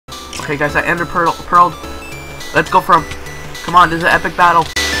Okay, guys, I ender pearled. Let's go for him. Come on, this is an epic battle.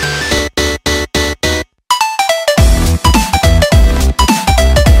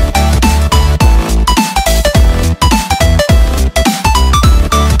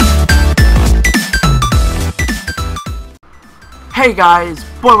 Hey guys,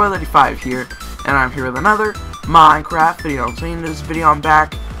 Boy85 here, and I'm here with another Minecraft video. So in this video, I'm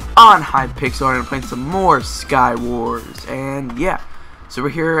back on Hypixel and I'm playing some more Skywars. And yeah, so we're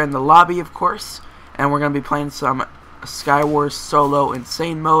here in the lobby, of course, and we're gonna be playing some Skywars solo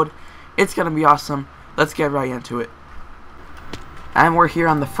insane mode. It's gonna be awesome. Let's get right into it. And we're here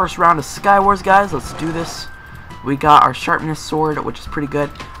on the first round of Skywars, guys. Let's do this. We got our sharpness sword, which is pretty good.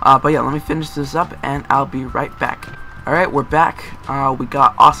 But yeah, let me finish this up, and I'll be right back. Alright, we're back. We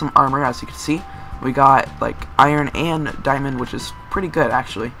got awesome armor, as you can see. We got like iron and diamond, which is pretty good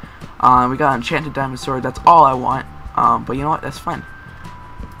actually. We got enchanted diamond sword. That's all I want. But you know what? That's fine.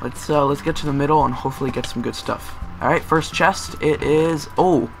 Let's get to the middle and hopefully get some good stuff. Alright, first chest. It is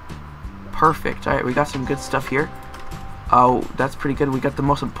perfect. Alright, we got some good stuff here. Oh, that's pretty good. We got the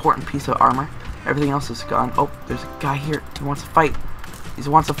most important piece of armor. Everything else is gone. Oh, there's a guy here. He wants to fight. He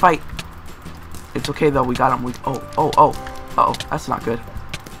wants to fight. It's okay though, we got him. Uh-oh, that's not good.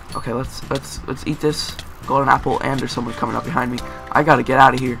 Okay, let's eat this golden apple, and there's someone coming up behind me. I gotta get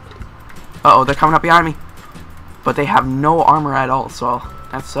out of here. Uh-oh, they're coming up behind me. But they have no armor at all, so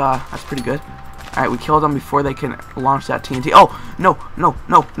that's pretty good. Alright, we killed them before they can launch that TNT. Oh, no,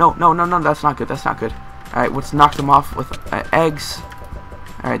 that's not good, that's not good. Alright, let's knock them off with eggs.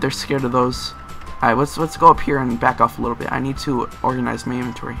 Alright, they're scared of those. Alright, let's go up here and back off a little bit. I need to organize my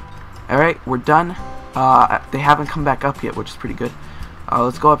inventory. Alright, we're done. They haven't come back up yet, which is pretty good.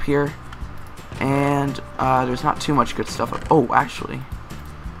 Let's go up here. And there's not too much good stuff up. Oh, actually,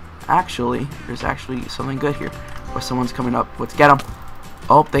 there's actually something good here. Where someone's coming up. Let's get them.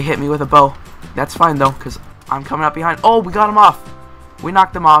 Oh, they hit me with a bow. That's fine, though, because I'm coming up behind. Oh, we got them off. We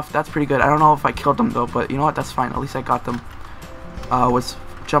knocked them off. That's pretty good. I don't know if I killed them, though, but you know what? That's fine. At least I got them. Let's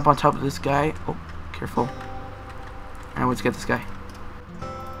jump on top of this guy. Oh, careful. And let's get this guy.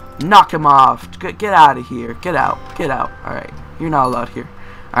 Knock him off. Get out of here. Get out. Alright. You're not allowed here.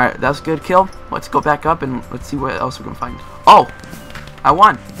 Alright, that's a good kill. Let's go back up and let's see what else we can find. Oh! I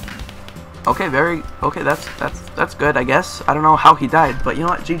won. Okay, that's good, I guess. I don't know how he died, but you know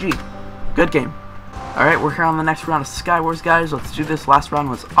what? GG. Good game. Alright, we're here on the next round of Skywars, guys. Let's do this. Last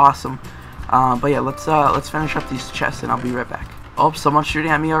round was awesome. But yeah, let's finish up these chests and I'll be right back. Oh, someone's shooting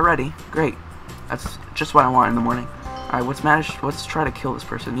at me already. Great. That's just what I want in the morning. Alright, let's try to kill this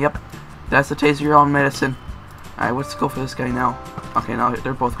person. Yep, that's the taste of your own medicine. Alright, let's go for this guy now. Okay, now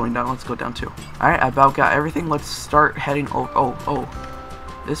they're both going down. Let's go down too. Alright, I about got everything. Let's start heading. Oh.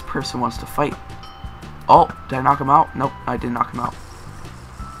 This person wants to fight. Oh, did I knock him out? Nope, I didn't knock him out.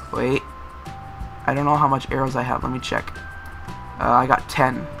 Wait. I don't know how much arrows I have. Let me check. I got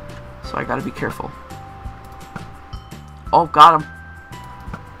 10. So I gotta be careful. Oh, got him.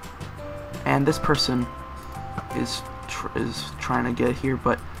 And this person is trying to get here,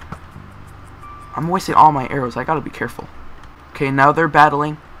 but I'm wasting all my arrows. I gotta be careful. Okay, now they're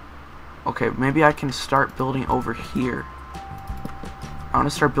battling. Okay, maybe I can start building over here. I want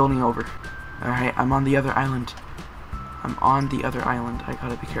to start building over. Alright, I'm on the other island. I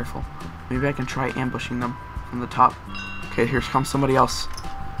gotta be careful. Maybe I can try ambushing them from the top. Okay, here comes somebody else.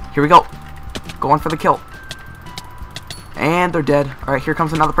 Here we go. Going for the kill. And they're dead. Alright, here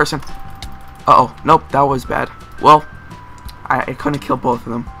comes another person. Uh-oh. Nope, that was bad. Well, I couldn't kill both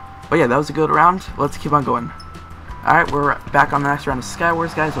of them. But yeah, that was a good round. Let's keep on going. Alright, we're back on the next round of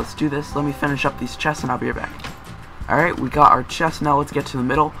Skywars, guys. Let's do this. Let me finish up these chests and I'll be right back. Alright, we got our chests. Now let's get to the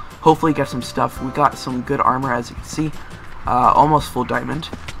middle. Hopefully get some stuff. We got some good armor, as you can see. Almost full diamond.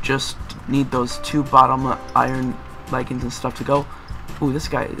 Just need those 2 bottom iron leggings and stuff to go. Ooh, this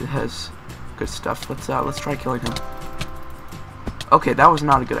guy has good stuff. Let's try killing him. Okay, that was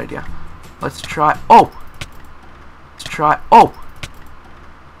not a good idea. Let's try. Oh! Let's try. Oh!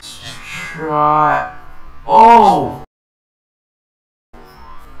 Let's try. Oh!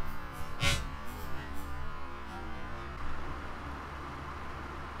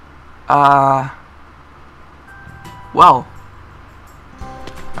 Well.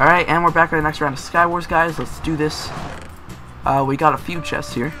 Alright, and we're back at the next round of Skywars, guys. Let's do this. We got a few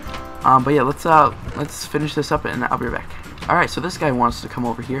chests here. But yeah, let's finish this up and I'll be right back. Alright, so this guy wants to come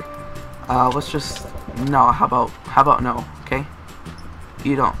over here. Let's just no. How about no? Okay,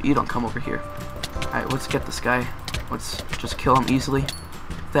 you don't come over here. All right, let's get this guy. Let's just kill him easily.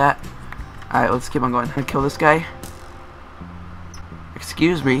 That. All right, let's keep on going. I kill this guy.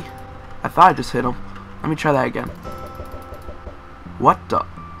 Excuse me. I thought I just hit him. Let me try that again. What the?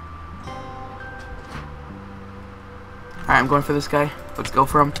 Alright, I'm going for this guy. Let's go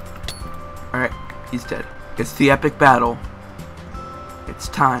for him. Alright, he's dead. It's the epic battle. It's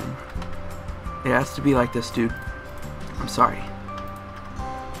time. It has to be like this, dude. I'm sorry.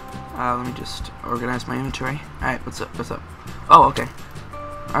 Let me just organize my inventory. Alright, what's up? What's up? Oh, okay.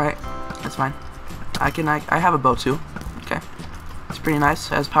 Alright, that's fine. I have a bow too. Okay. It's pretty nice.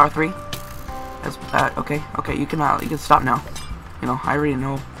 It has power 3. Okay, you can stop now. You know, I already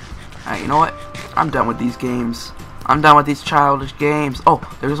know. Alright, you know what? I'm done with these games. I'm done with these childish games. Oh,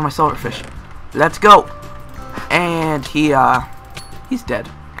 there's my silverfish. Let's go. And he's dead.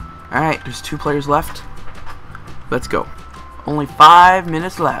 Alright, there's 2 players left. Let's go. Only 5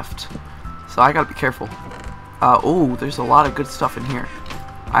 minutes left. So I gotta be careful. Oh, there's a lot of good stuff in here.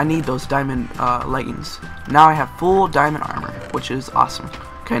 I need those diamond leggings. Now I have full diamond armor, which is awesome.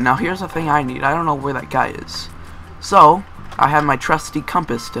 Okay, now here's the thing I need. I don't know where that guy is. So, I have my trusty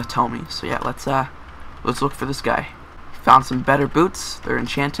compass to tell me. So yeah, let's look for this guy. Found some better boots. They're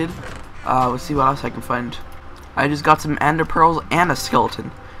enchanted. Let's see what else I can find. I just got some ender pearls and a skeleton.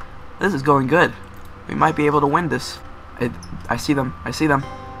 This is going good. We might be able to win this. I see them. I see them.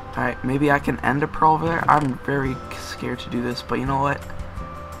 Alright, maybe I can ender pearl over there. I'm very scared to do this, but you know what?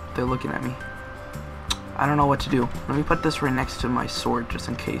 They're looking at me. I don't know what to do. Let me put this right next to my sword just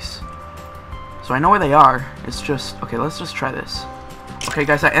in case. So I know where they are. It's just... Okay, let's just try this. Okay,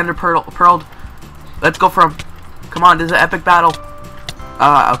 guys, I ender pearled. Let's go for him. Come on, this is an epic battle.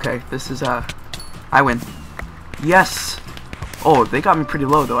 Okay, this is, I win. Yes! Oh, they got me pretty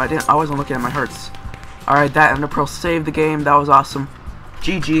low, though. I wasn't looking at my hearts. Alright, that ender pearl saved the game. That was awesome.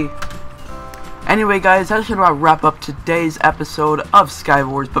 GG. Anyway, guys, that's gonna wrap up today's episode of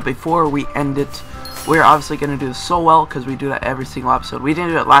Skywars. But before we end it, we're obviously gonna do this so well because we do that every single episode. We didn't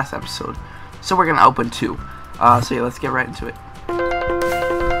do it last episode, so we're gonna open 2. So yeah, let's get right into it.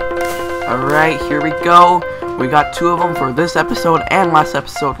 Alright, here we go. We got 2 of them for this episode and last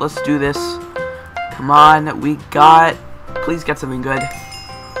episode. Let's do this. Come on, we got... Please get something good.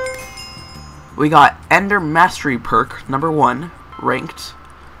 We got Ender Mastery perk, number 1, ranked.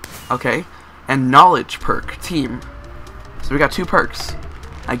 Okay. And Knowledge perk, team. So we got 2 perks.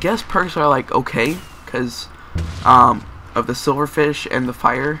 I guess perks are like okay, because of the silverfish and the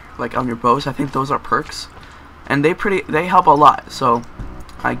fire, like on your bows. I think those are perks. And they help a lot, so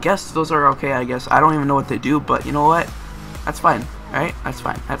I guess those are okay, I guess. I don't even know what they do, but you know what? That's fine, right? That's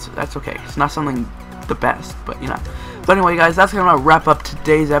fine. That's okay. It's not something the best, but you know. But anyway, guys, that's gonna wrap up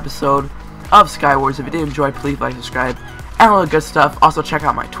today's episode of Skywars. If you did enjoy, please like, subscribe, and all the good stuff. Also, check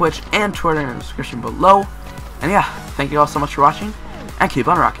out my Twitch and Twitter in the description below. And yeah, thank you all so much for watching, and keep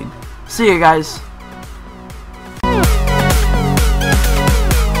on rocking. See you guys.